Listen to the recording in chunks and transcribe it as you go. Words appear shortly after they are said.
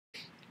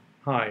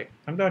Hi,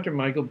 I'm Dr.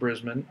 Michael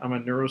Brisman. I'm a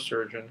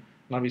neurosurgeon, and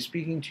I'll be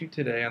speaking to you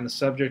today on the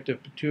subject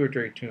of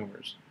pituitary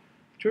tumors.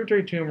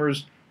 Pituitary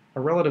tumors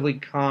are relatively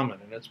common,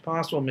 and it's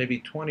possible maybe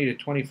 20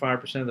 to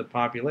 25% of the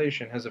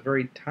population has a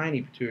very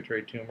tiny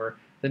pituitary tumor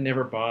that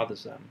never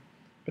bothers them.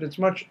 But it's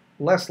much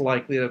less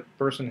likely that a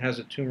person has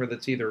a tumor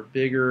that's either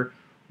bigger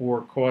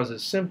or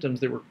causes symptoms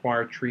that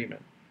require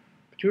treatment.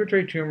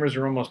 Pituitary tumors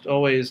are almost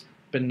always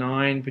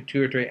benign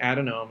pituitary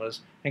adenomas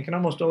and can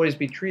almost always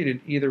be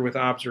treated either with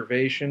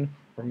observation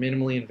or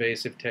minimally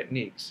invasive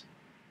techniques.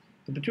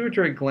 The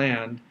pituitary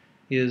gland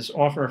is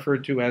often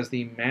referred to as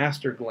the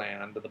master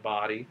gland of the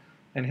body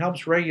and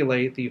helps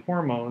regulate the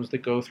hormones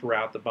that go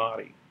throughout the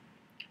body.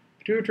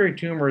 Pituitary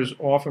tumors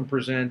often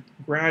present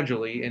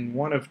gradually in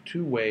one of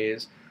two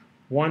ways,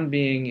 one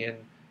being in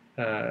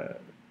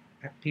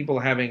people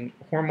having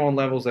hormone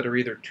levels that are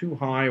either too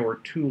high or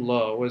too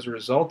low as a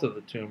result of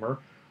the tumor,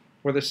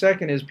 or the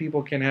second is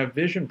people can have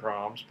vision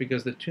problems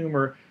because the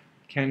tumor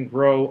can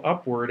grow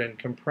upward and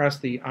compress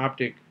the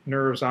optic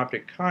nerves,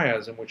 optic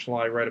chiasm, which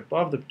lie right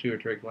above the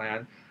pituitary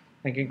gland,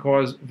 and can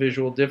cause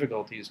visual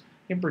difficulties.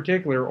 In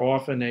particular,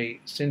 often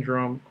a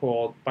syndrome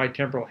called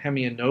bitemporal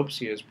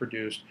hemianopsia is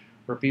produced,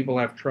 where people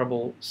have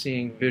trouble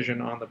seeing vision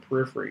on the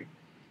periphery.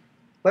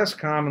 Less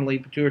commonly,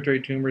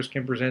 pituitary tumors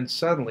can present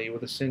suddenly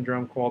with a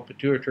syndrome called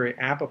pituitary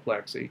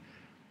apoplexy,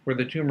 where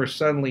the tumor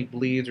suddenly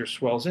bleeds or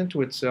swells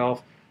into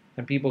itself,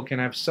 and people can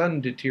have sudden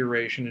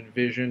deterioration in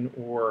vision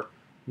or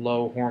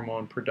low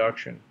hormone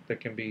production that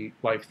can be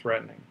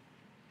life-threatening.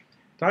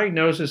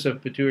 Diagnosis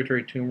of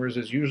pituitary tumors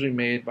is usually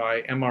made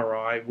by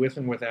MRI with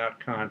and without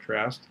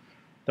contrast,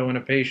 though in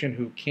a patient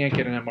who can't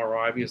get an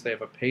MRI because they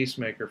have a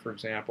pacemaker, for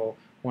example,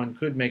 one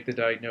could make the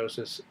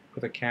diagnosis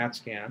with a CAT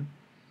scan.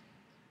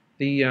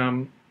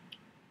 The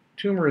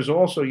tumor is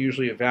also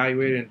usually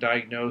evaluated and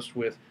diagnosed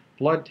with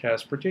blood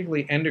tests,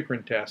 particularly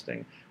endocrine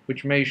testing,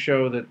 which may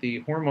show that the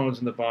hormones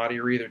in the body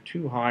are either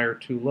too high or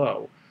too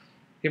low.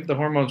 If the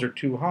hormones are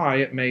too high,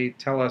 it may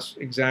tell us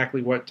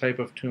exactly what type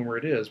of tumor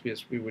it is,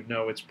 because we would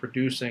know it's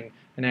producing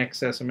an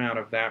excess amount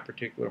of that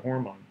particular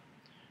hormone.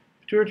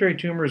 Pituitary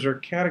tumors are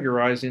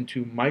categorized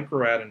into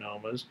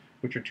microadenomas,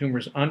 which are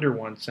tumors under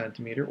 1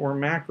 centimeter, or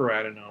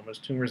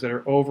macroadenomas, tumors that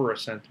are over a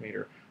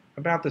centimeter,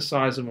 about the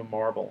size of a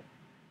marble.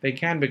 They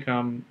can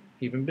become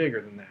even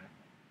bigger than that.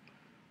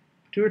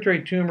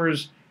 Pituitary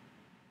tumors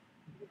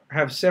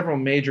have several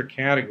major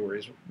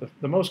categories.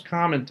 The most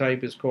common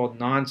type is called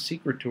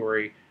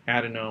non-secretory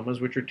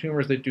adenomas, which are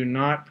tumors that do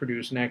not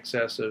produce an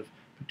excess of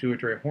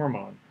pituitary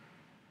hormone.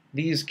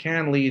 These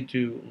can lead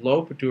to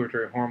low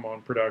pituitary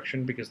hormone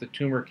production because the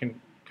tumor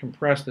can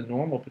compress the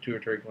normal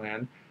pituitary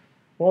gland.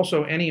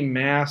 Also, any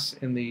mass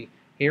in the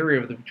area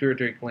of the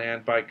pituitary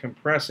gland by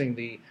compressing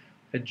the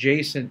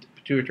adjacent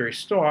pituitary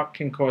stalk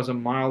can cause a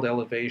mild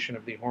elevation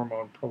of the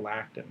hormone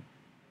prolactin.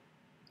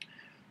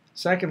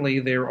 Secondly,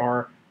 there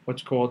are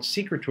what's called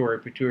secretory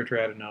pituitary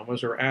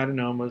adenomas, or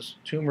adenomas,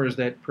 tumors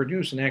that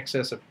produce an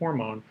excess of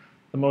hormone,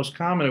 the most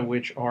common of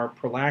which are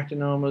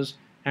prolactinomas,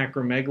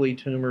 acromegaly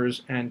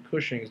tumors, and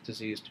Cushing's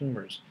disease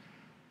tumors.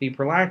 The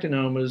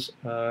prolactinomas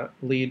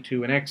lead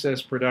to an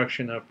excess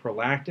production of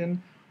prolactin.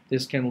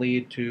 This can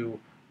lead to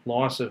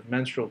loss of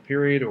menstrual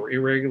period or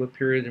irregular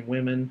period in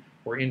women,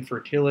 or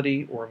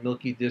infertility, or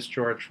milky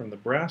discharge from the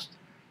breast.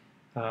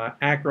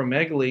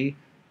 Acromegaly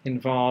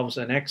involves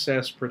an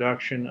excess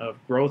production of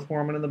growth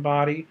hormone in the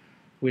body,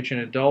 which in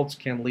adults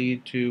can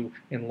lead to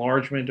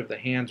enlargement of the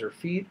hands or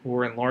feet,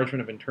 or enlargement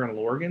of internal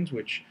organs,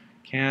 which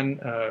can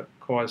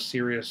cause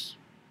serious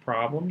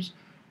problems.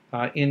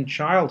 In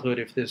childhood,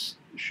 if this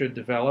should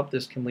develop,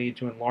 this can lead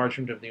to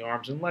enlargement of the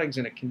arms and legs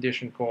in a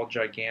condition called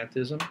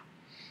gigantism.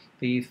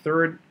 The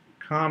third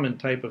common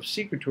type of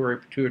secretory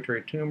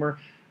pituitary tumor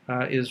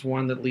is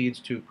one that leads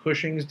to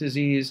Cushing's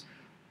disease.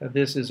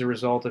 This is a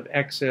result of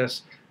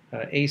excess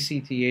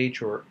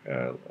ACTH or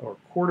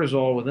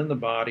cortisol within the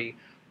body.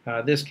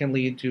 This can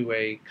lead to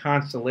a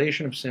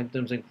constellation of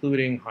symptoms,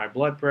 including high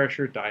blood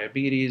pressure,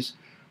 diabetes,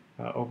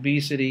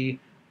 obesity,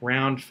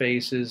 round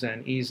faces,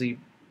 and easy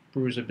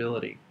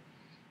bruisability.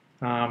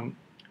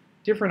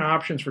 Different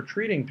options for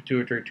treating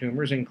pituitary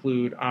tumors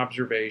include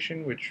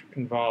observation, which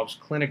involves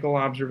clinical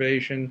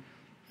observation,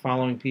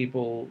 following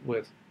people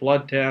with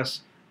blood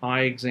tests,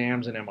 eye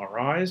exams, and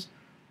MRIs.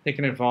 It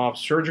can involve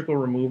surgical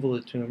removal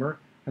of the tumor,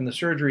 and the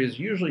surgery is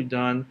usually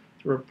done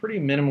through a pretty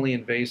minimally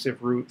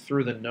invasive route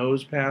through the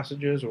nose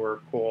passages, or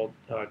called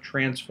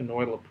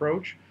transsphenoidal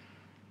approach.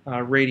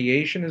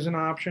 Radiation is an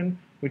option,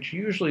 which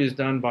usually is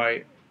done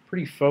by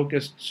pretty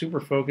focused, super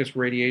focused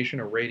radiation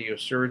or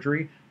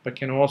radiosurgery, but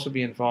can also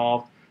be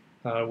involved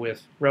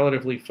with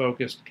relatively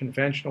focused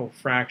conventional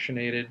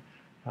fractionated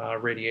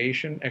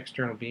radiation,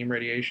 external beam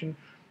radiation,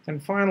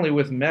 and finally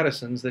with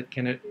medicines that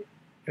can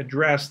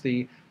address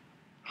the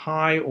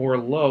high or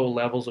low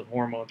levels of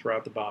hormone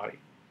throughout the body.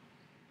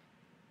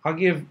 I'll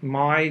give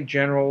my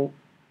general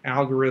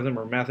algorithm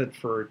or method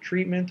for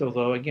treatment,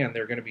 although again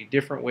there are going to be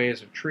different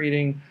ways of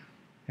treating,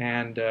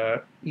 and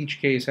each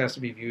case has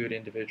to be viewed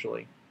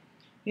individually.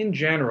 In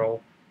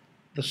general,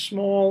 the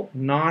small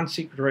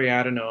non-secretory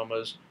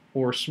adenomas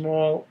or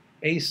small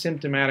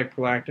asymptomatic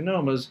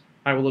prolactinomas,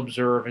 I will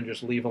observe and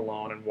just leave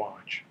alone and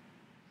watch.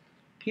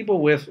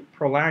 People with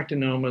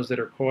prolactinomas that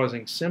are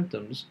causing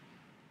symptoms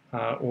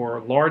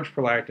or large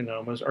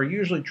prolactinomas are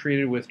usually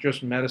treated with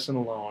just medicine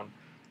alone,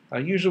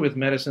 usually with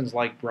medicines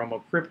like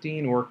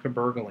bromocriptine or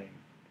cabergoline.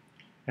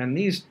 And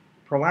these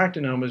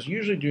prolactinomas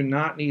usually do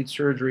not need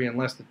surgery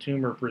unless the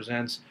tumor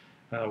presents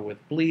with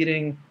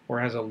bleeding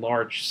or has a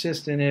large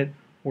cyst in it,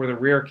 or the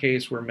rare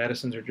case where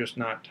medicines are just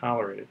not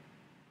tolerated.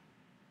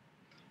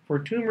 For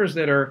tumors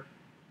that are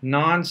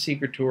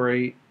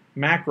non-secretory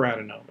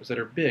macroadenomas, that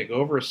are big,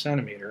 over a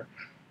centimeter,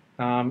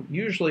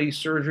 usually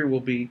surgery will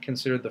be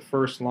considered the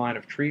first line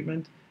of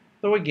treatment,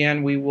 though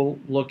again we will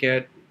look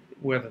at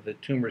whether the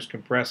tumor is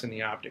compressing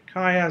the optic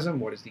chiasm,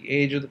 what is the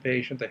age of the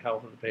patient, the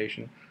health of the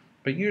patient,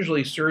 but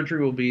usually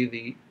surgery will be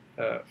the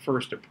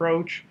first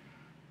approach,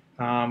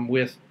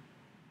 with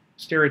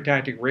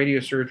stereotactic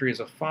radiosurgery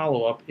as a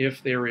follow-up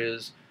if there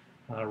is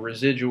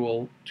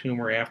residual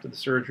tumor after the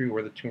surgery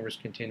or the tumor is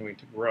continuing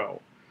to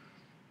grow.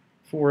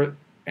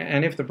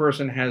 And if the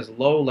person has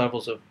low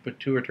levels of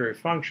pituitary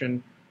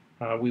function,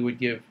 we would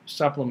give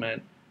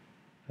supplemental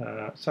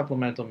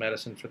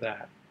medicine for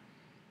that.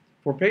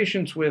 For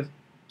patients with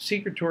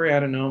secretory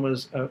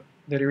adenomas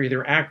that are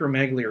either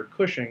acromegaly or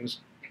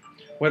Cushing's,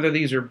 whether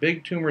these are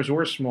big tumors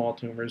or small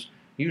tumors,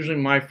 usually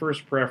my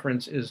first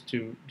preference is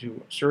to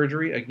do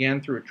surgery, again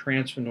through a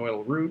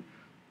transsphenoidal route,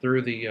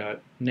 through the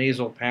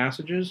nasal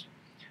passages.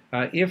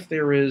 If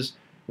there is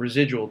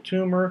residual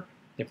tumor,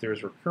 if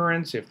there's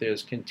recurrence, if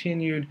there's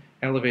continued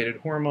elevated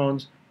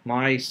hormones,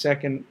 my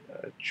second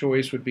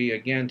choice would be,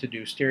 again, to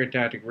do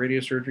stereotactic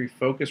radiosurgery,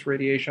 focus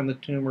radiation on the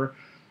tumor.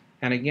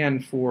 And again,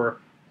 for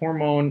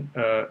hormone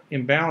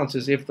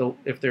imbalances,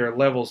 if there are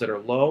levels that are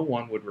low,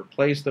 one would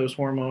replace those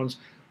hormones.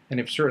 And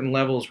if certain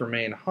levels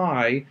remain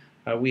high,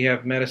 we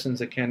have medicines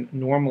that can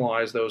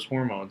normalize those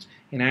hormones.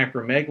 In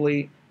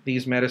acromegaly,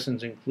 these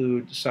medicines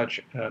include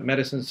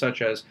medicines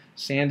such as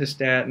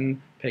sandostatin,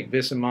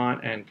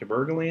 pegvisomant, and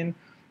cabergoline.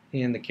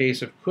 In the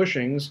case of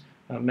Cushing's,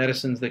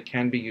 medicines that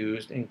can be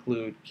used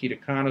include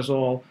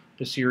ketoconazole,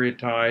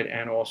 pasireotide,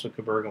 and also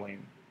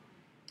cabergoline.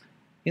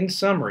 In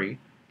summary,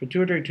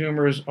 pituitary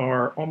tumors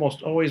are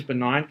almost always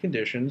benign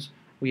conditions.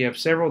 We have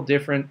several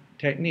different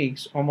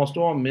techniques, almost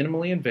all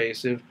minimally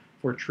invasive,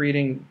 for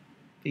treating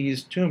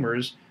these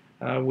tumors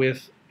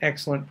with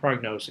excellent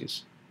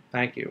prognoses.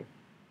 Thank you.